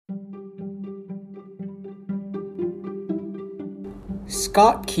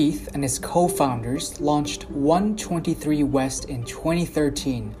Scot Keith and his co-founders launched 123 West in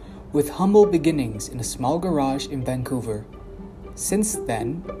 2013 with humble beginnings in a small garage in Vancouver. Since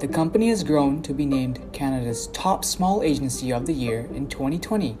then, the company has grown to be named Canada's top small agency of the year in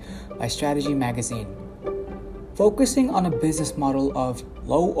 2020 by Strategy magazine. Focusing on a business model of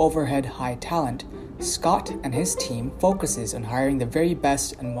low overhead, high talent, Scot and his team focuses on hiring the very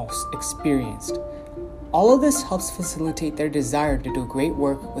best and most experienced. All of this helps facilitate their desire to do great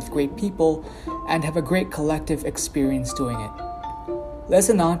work with great people and have a great collective experience doing it.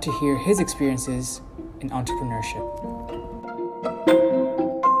 Listen on to hear his experiences in entrepreneurship.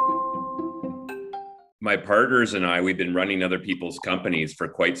 My partners and I, we've been running other people's companies for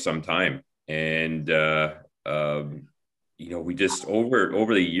quite some time. And, we just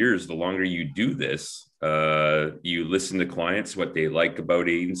over the years, the longer you do this, you listen to clients, what they like about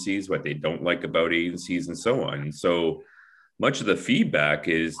agencies, what they don't like about agencies, and so on. And so much of the feedback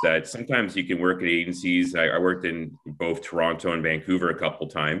is that sometimes you can work at agencies. I worked in both Toronto and Vancouver a couple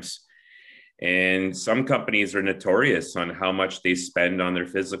times. And some companies are notorious on how much they spend on their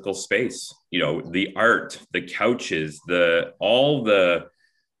physical space. The art, the couches, all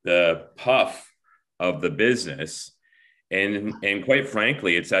the puff of the business. And quite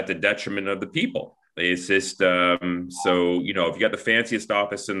frankly, it's at the detriment of the people. It's just, if you got the fanciest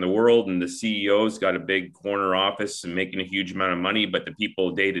office in the world and the CEO's got a big corner office and making a huge amount of money, but the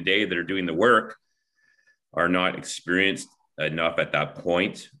people day to day that are doing the work are not experienced enough at that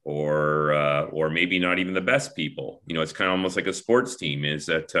point, or maybe not even the best people. It's kind of almost like a sports team is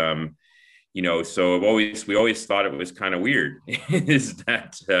that, so we always thought it was kind of weird is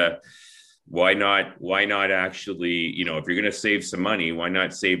that, why not actually, if you're going to save some money, why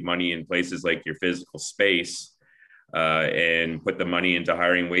not save money in places like your physical space and put the money into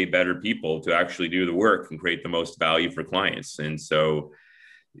hiring way better people to actually do the work and create the most value for clients? And so,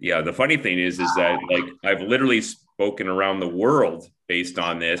 yeah, the funny thing is that I've literally spoken around the world based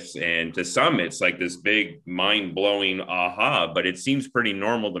on this. And to some, it's like this big mind blowing aha, but it seems pretty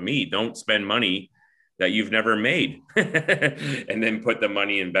normal to me. Don't spend money that you've never made and then put the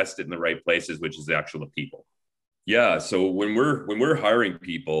money, invest it in the right places, which is the actual people. Yeah. So when we're hiring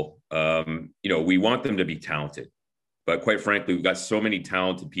people, we want them to be talented, but quite frankly, we've got so many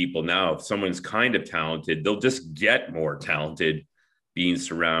talented people now. If someone's kind of talented, they'll just get more talented being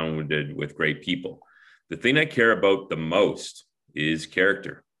surrounded with great people. The thing I care about the most is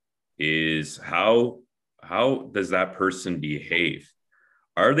character, is how does that person behave?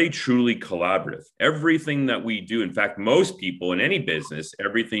 Are they truly collaborative? Everything that we do, in fact, most people in any business,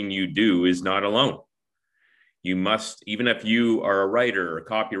 everything you do is not alone. You must, even if you are a writer, a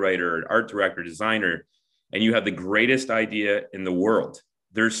copywriter, an art director, designer, and you have the greatest idea in the world,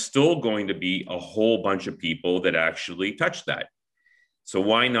 there's still going to be a whole bunch of people that actually touch that. So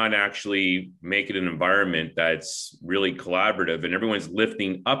why not actually make it an environment that's really collaborative and everyone's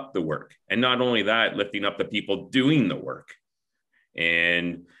lifting up the work? And not only that, lifting up the people doing the work.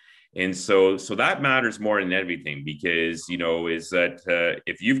 And so that matters more than everything, because, is that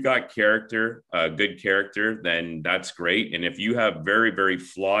if you've got character, good character, then that's great. And if you have very, very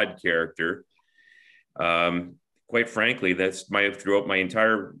flawed character, quite frankly, throughout my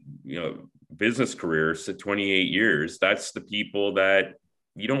entire, business career, so 28 years, that's the people that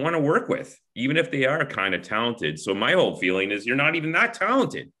you don't want to work with, even if they are kind of talented. So my whole feeling is you're not even that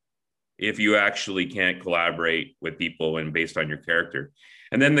talented if you actually can't collaborate with people and based on your character.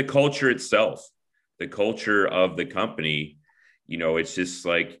 And then the culture itself, the culture of the company, it's just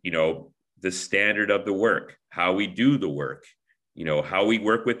like, the standard of the work, how we do the work, how we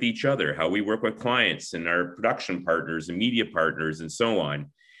work with each other, how we work with clients and our production partners and media partners and so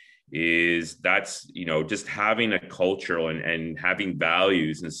on, that's just having a culture and having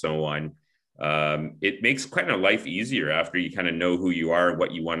values and so on. It makes kind of life easier after you kind of know who you are,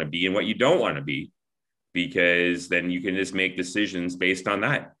 what you want to be and what you don't want to be, because then you can just make decisions based on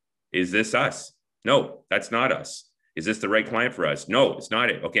that. Is this us? No, that's not us. Is this the right client for us? No, it's not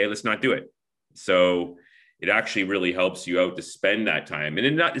it. Okay, let's not do it. So it actually really helps you out to spend that time. And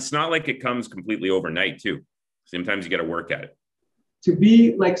it's not like it comes completely overnight too. Sometimes you got to work at it. To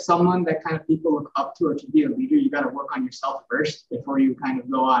be like someone that kind of people look up to, or to be a leader, you got to work on yourself first before you kind of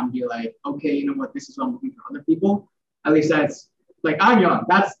go on and be like, okay, you know what, this is what I'm looking for other people. At least that's like, I'm young.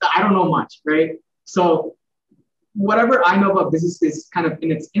 I don't know much, right? So whatever I know about business is kind of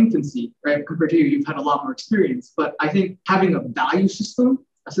in its infancy, right? Compared to you, you've had a lot more experience. But I think having a value system,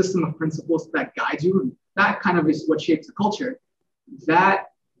 a system of principles that guides you, that kind of is what shapes the culture. That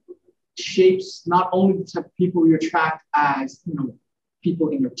shapes not only the type of people you attract as, people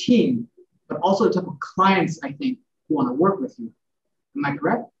in your team, but also the type of clients, I think, who want to work with you. Am I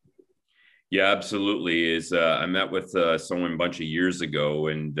correct? Yeah, absolutely. I met with someone a bunch of years ago,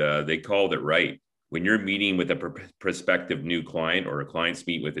 and they called it right. When you're meeting with a prospective new client, or a client's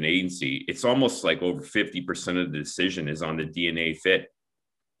meet with an agency, it's almost like over 50% of the decision is on the DNA fit.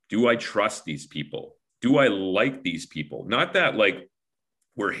 Do I trust these people? Do I like these people? Not that like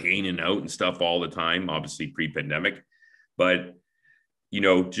we're hanging out and stuff all the time, obviously pre-pandemic, but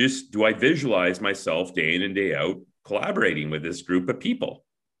just do I visualize myself day in and day out collaborating with this group of people?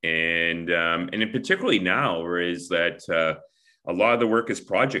 And in particularly now, is that a lot of the work is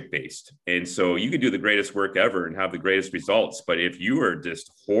project based, and so you could do the greatest work ever and have the greatest results, but if you are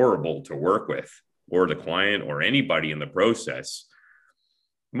just horrible to work with, or the client, or anybody in the process,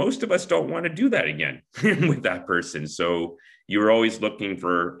 most of us don't want to do that again with that person. So you're always looking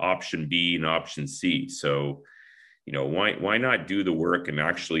for option B and option C. So why not do the work and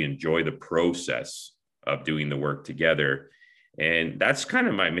actually enjoy the process of doing the work together? And that's kind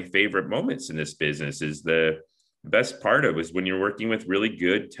of my favorite moments in this business. Is the best part of it is when you're working with really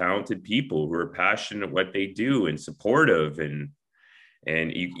good, talented people who are passionate what they do and supportive, and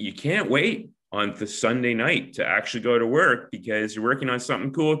you can't wait on the Sunday night to actually go to work because you're working on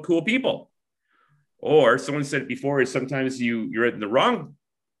something cool with cool people. Or someone said before, is sometimes you're in the wrong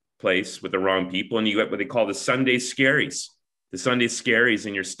place with the wrong people, and you get what they call the Sunday scaries. The Sunday scaries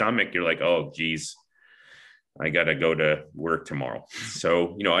in your stomach. You're like, oh, geez, I got to go to work tomorrow.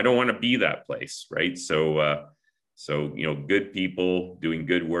 So, I don't want to be that place. Right. So, good people doing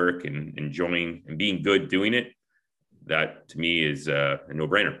good work and enjoying and being good doing it. That to me is a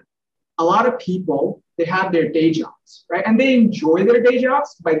no-brainer. A lot of people, they have their day jobs, right? And they enjoy their day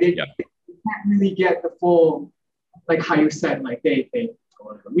jobs, but they can't really get the full, like how you said, like they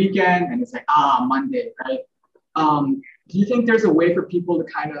go to the weekend and it's like, Monday, right? Do you think there's a way for people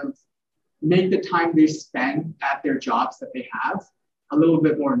to kind of make the time they spend at their jobs that they have a little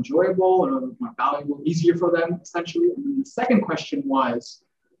bit more enjoyable, or a little bit more valuable, easier for them, essentially? And then the second question was,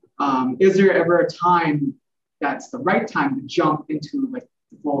 is there ever a time that's the right time to jump into like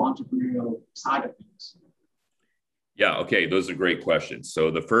the full entrepreneurial side of things? Yeah. Okay. Those are great questions. So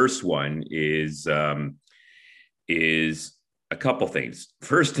the first one is a couple things.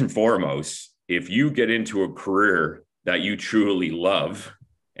 First and foremost, if you get into a career that you truly love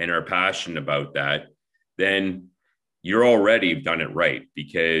and are passionate about that, then you're already done it right,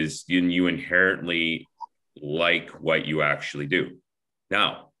 because then you inherently like what you actually do.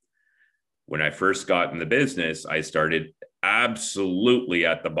 Now, when I first got in the business, I started absolutely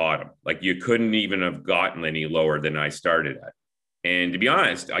at the bottom. Like you couldn't even have gotten any lower than I started at. And to be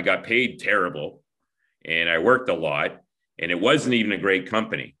honest, I got paid terrible and I worked a lot, and it wasn't even a great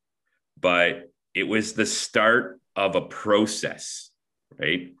company, but it was the start of a process,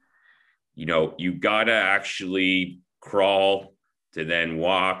 right? You got to actually crawl, to then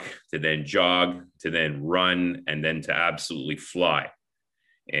walk, to then jog, to then run, and then to absolutely fly.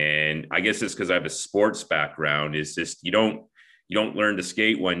 And I guess it's because I have a sports background. Is just you don't learn to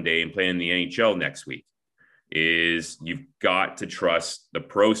skate one day and play in the NHL next week. Is you've got to trust the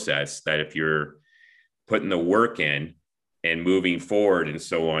process, that if you're putting the work in and moving forward and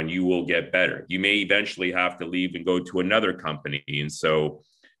so on, you will get better. You may eventually have to leave and go to another company. And so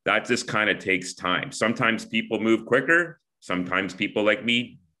that just kind of takes time. Sometimes people move quicker. Sometimes people like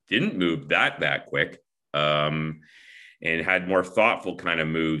me didn't move that quick. And had more thoughtful kind of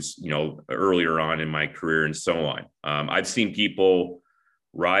moves, earlier on in my career and so on. I've seen people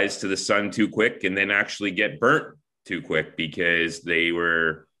rise to the sun too quick and then actually get burnt too quick because they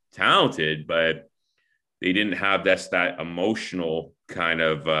were talented, but they didn't have that emotional kind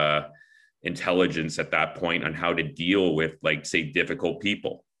of intelligence at that point on how to deal with, like, say, difficult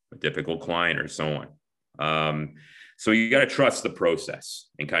people, a difficult client or so on. So you got to trust the process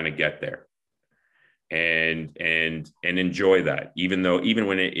and kind of get there. And enjoy that, even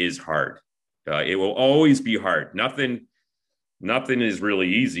when it is hard. It will always be hard. Nothing is really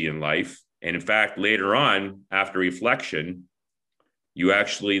easy in life. And in fact, later on, after reflection, you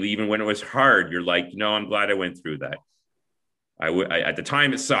actually, even when it was hard, you're like, I'm glad I went through that. At the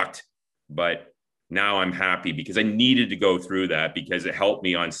time it sucked, but now I'm happy because I needed to go through that because it helped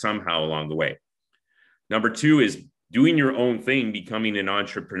me on somehow along the way. Number two is doing your own thing, becoming an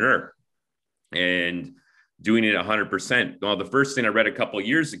entrepreneur. And doing it 100%. Well, the first thing I read a couple of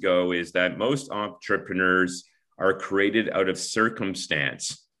years ago is that most entrepreneurs are created out of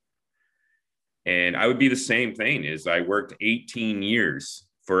circumstance. And I would be the same thing. Is I worked 18 years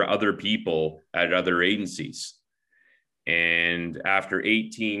for other people at other agencies. And after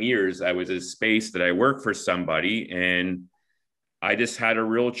 18 years, I was in a space that I worked for somebody, and I just had a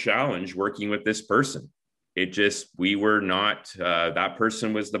real challenge working with this person. We were not, that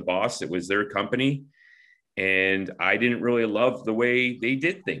person was the boss. It was their company. And I didn't really love the way they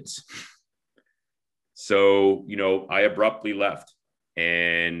did things. So, I abruptly left.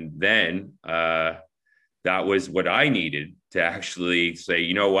 And then that was what I needed to actually say,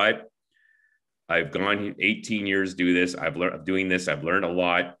 you know what? I've gone 18 years do this. I've learned a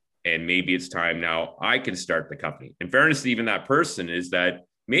lot. And maybe it's time now I can start the company. In fairness to even that person is that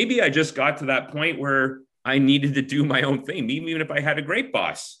maybe I just got to that point where I needed to do my own thing. Even if I had a great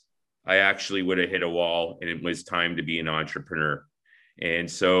boss, I actually would have hit a wall and it was time to be an entrepreneur. And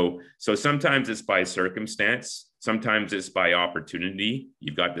so sometimes it's by circumstance. Sometimes it's by opportunity.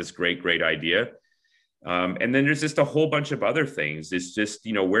 You've got this great idea. And then there's just a whole bunch of other things. It's just,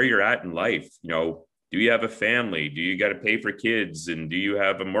 where you're at in life. Do you have a family? Do you got to pay for kids? And do you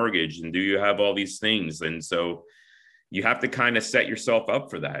have a mortgage? And do you have all these things? And so you have to kind of set yourself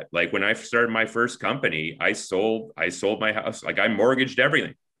up for that. Like when I started my first company, I sold my house. Like I mortgaged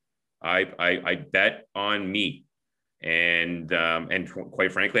everything. I bet on me. And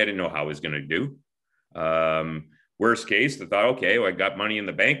quite frankly, I didn't know how I was going to do. Worst case, I thought, okay, well, I got money in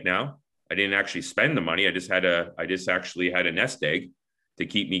the bank now. I didn't actually spend the money. I just actually had a nest egg to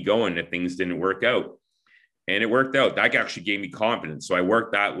keep me going if things didn't work out. And it worked out. That actually gave me confidence. So I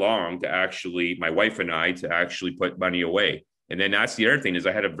worked that long my wife and I, to actually put money away. And then that's the other thing is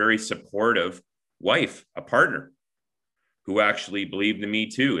I had a very supportive wife, a partner who actually believed in me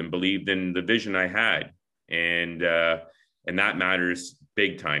too and believed in the vision I had. And that matters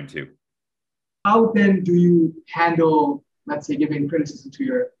big time too. How then do you handle, let's say, giving criticism to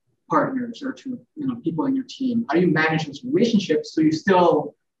your partners or to people in your team? How do you manage those relationships so you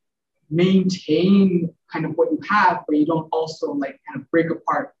still maintain kind of what you have, but you don't also kind of break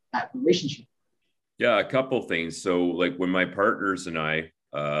apart that relationship? Yeah, a couple things. So like when my partners and I,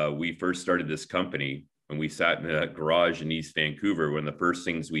 we first started this company and we sat in a garage in East Vancouver, one of the first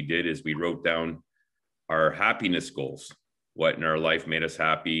things we did is we wrote down our happiness goals, what in our life made us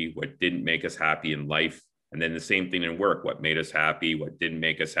happy, what didn't make us happy in life. And then the same thing in work, what made us happy, what didn't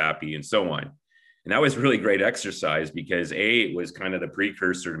make us happy, and so on. And that was really great exercise because it was kind of the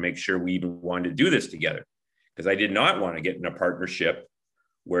precursor to make sure we even wanted to do this together. Because I did not want to get in a partnership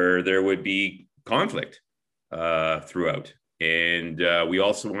where there would be conflict throughout. And we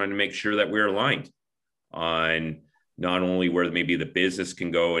also wanted to make sure that we're aligned on not only where maybe the business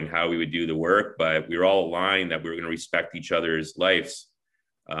can go and how we would do the work, but we were all aligned that we were going to respect each other's lives,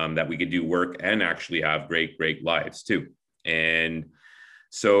 that we could do work and actually have great lives too. And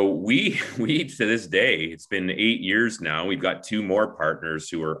so we to this day, it's been 8 years now. We've got 2 more partners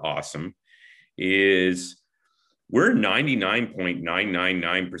who are awesome. We're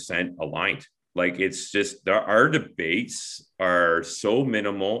 99.999% aligned. Like it's just our debates are so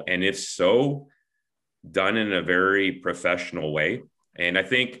minimal, and if so, done in a very professional way. And I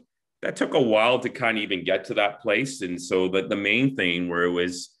think that took a while to kind of even get to that place. And so the main thing where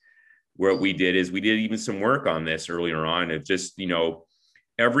we did even some work on this earlier on of just,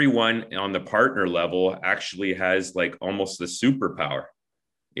 everyone on the partner level actually has like almost the superpower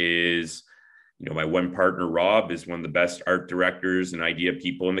is, my one partner, Rob, is one of the best art directors and idea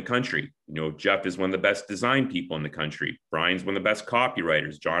people in the country. Jeff is one of the best design people in the country. Brian's one of the best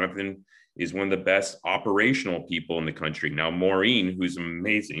copywriters. Jonathan is one of the best operational people in the country. Now, Maureen, who's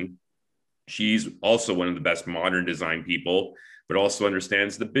amazing, she's also one of the best modern design people, but also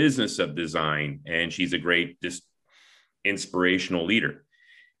understands the business of design. And she's a great, just inspirational leader.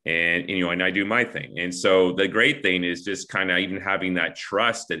 And, and I do my thing. And so the great thing is just kind of even having that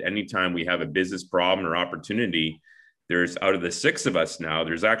trust that anytime we have a business problem or opportunity, there's out of the 6 of us now,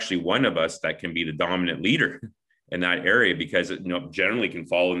 there's actually one of us that can be the dominant leader in that area because it generally can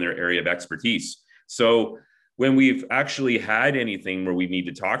fall in their area of expertise. So when we've actually had anything where we need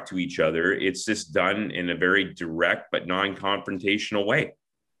to talk to each other, it's just done in a very direct but non-confrontational way.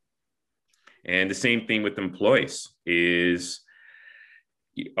 And the same thing with employees is,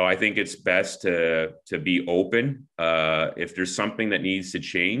 I think it's best to be open. If there's something that needs to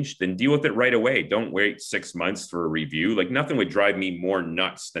change, then deal with it right away. Don't wait 6 months for a review. Like nothing would drive me more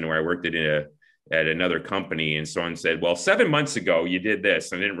nuts than where I worked at another company and someone said, well, 7 months ago you did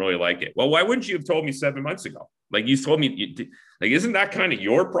this and I didn't really like it. Well, why wouldn't you have told me 7 months ago? Like you told me, like, isn't that kind of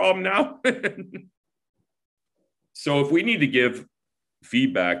your problem now? So if we need to give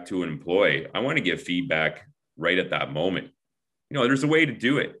feedback to an employee, I want to give feedback right at that moment. There's a way to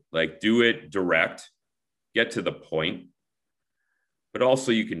do it, like do it direct, get to the point, but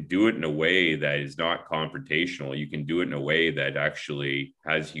also you can do it in a way that is not confrontational. You can do it in a way that actually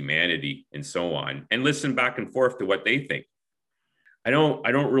has humanity and so on, and listen back and forth to what they think. I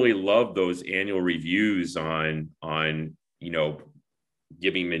don't really love those annual reviews on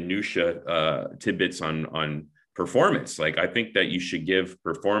giving minutia tidbits on performance. Like, I think that you should give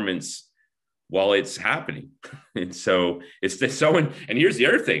performance while it's happening. And so it's the someone, and here's the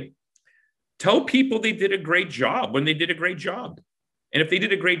other thing. Tell people they did a great job when they did a great job. And if they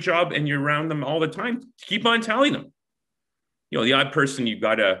did a great job and you're around them all the time, keep on telling them. The odd person, you've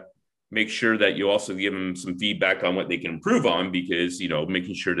got to make sure that you also give them some feedback on what they can improve on, because,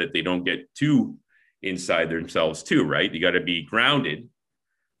 making sure that they don't get too inside themselves too, right? You got to be grounded.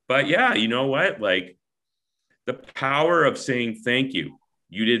 But yeah, you know what? Like, the power of saying, thank you.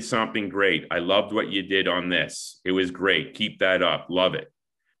 You did something great. I loved what you did on this. It was great. Keep that up. Love it.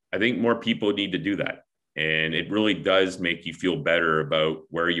 I think more people need to do that. And it really does make you feel better about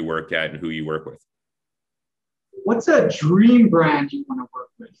where you work at and who you work with. What's a dream brand you want to work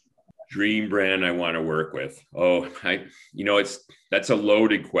with? Dream brand I want to work with. Oh, that's a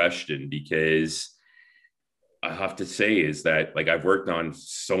loaded question, because I have to say is that, like, I've worked on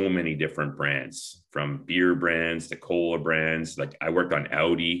so many different brands, from beer brands to cola brands. Like, I worked on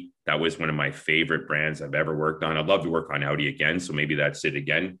Audi. That was one of my favorite brands I've ever worked on. I'd love to work on Audi again. So maybe that's it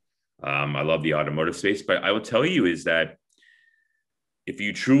again. I love the automotive space, but I will tell you is that if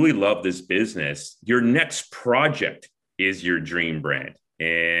you truly love this business, your next project is your dream brand.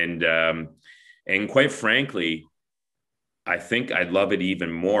 And quite frankly, I think I'd love it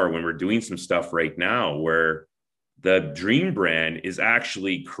even more when we're doing some stuff right now where the dream brand is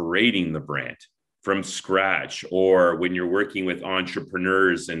actually creating the brand from scratch, or when you're working with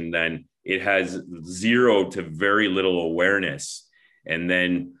entrepreneurs and then it has zero to very little awareness. And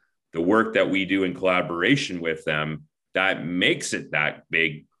then the work that we do in collaboration with them, that makes it that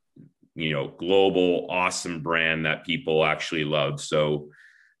big, global, awesome brand that people actually love. So,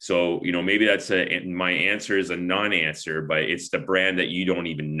 maybe my answer is a non-answer, but it's the brand that you don't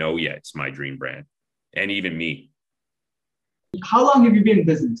even know yet. It's my dream brand. And even me. How long have you been in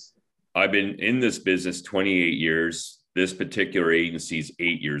business? I've been in this business 28 years. This particular agency is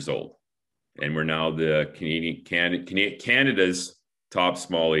 8 years old. And we're now the Canada's top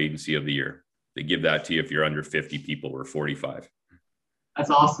small agency of the year. They give that to you if you're under 50 people or 45. That's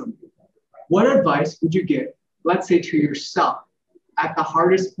awesome. What advice would you give, let's say, to yourself at the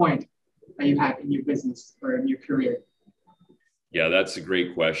hardest point that you had in your business or in your career? Yeah, that's a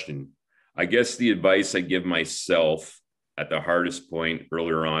great question. I guess the advice I give myself at the hardest point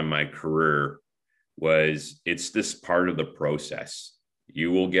earlier on in my career was, it's this part of the process.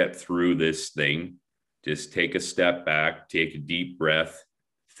 You will get through this thing. Just take a step back, take a deep breath,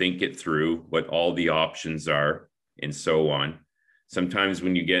 think it through, what all the options are, and so on. Sometimes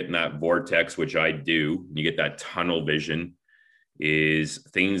when you get in that vortex, which I do, you get that tunnel vision, is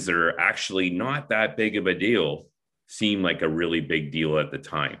things that are actually not that big of a deal seem like a really big deal at the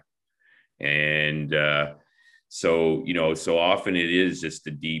time. And so often it is just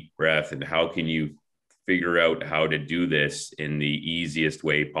a deep breath, and how can you figure out how to do this in the easiest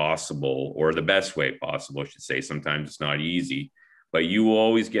way possible, or the best way possible, I should say. Sometimes it's not easy, but you will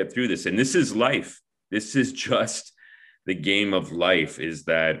always get through this. And this is life. This is just the game of life, is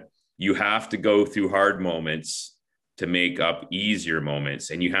that you have to go through hard moments to make up easier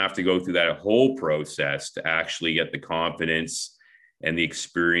moments. And you have to go through that whole process to actually get the confidence and the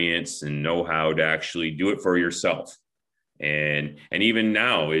experience and know how to actually do it for yourself. And even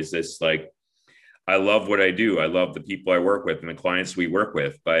now is this, like, I love what I do. I love the people I work with and the clients we work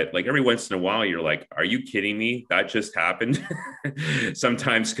with. But like, every once in a while, you're like, are you kidding me? That just happened.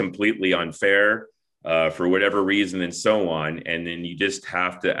 Sometimes completely unfair for whatever reason and so on. And then you just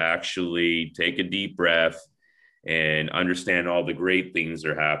have to actually take a deep breath and understand all the great things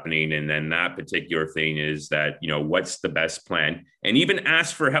are happening. And then that particular thing is that, what's the best plan? And even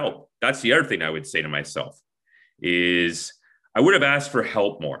ask for help. That's the other thing I would say to myself is I would have asked for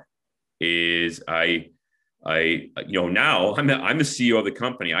help more. Is now I'm the CEO of the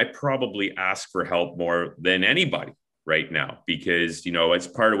company. I probably ask for help more than anybody right now, because, it's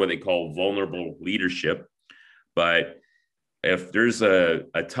part of what they call vulnerable leadership. But if there's a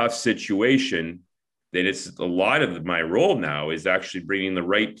tough situation, then it's a lot of my role now is actually bringing the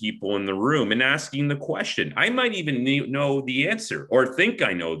right people in the room and asking the question. I might even know the answer or think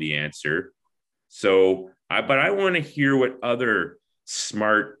I know the answer. But I want to hear what other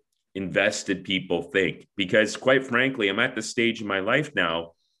smart, invested people think, because quite frankly, I'm at the stage in my life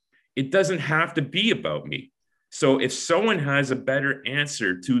now, it doesn't have to be about me. So if someone has a better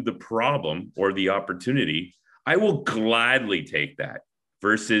answer to the problem or the opportunity, I will gladly take that.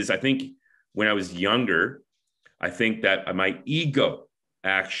 Versus, I think when I was younger, I think that my ego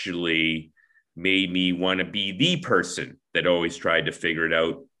actually made me want to be the person that always tried to figure it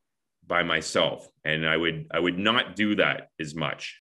out by myself. And I would not do that as much.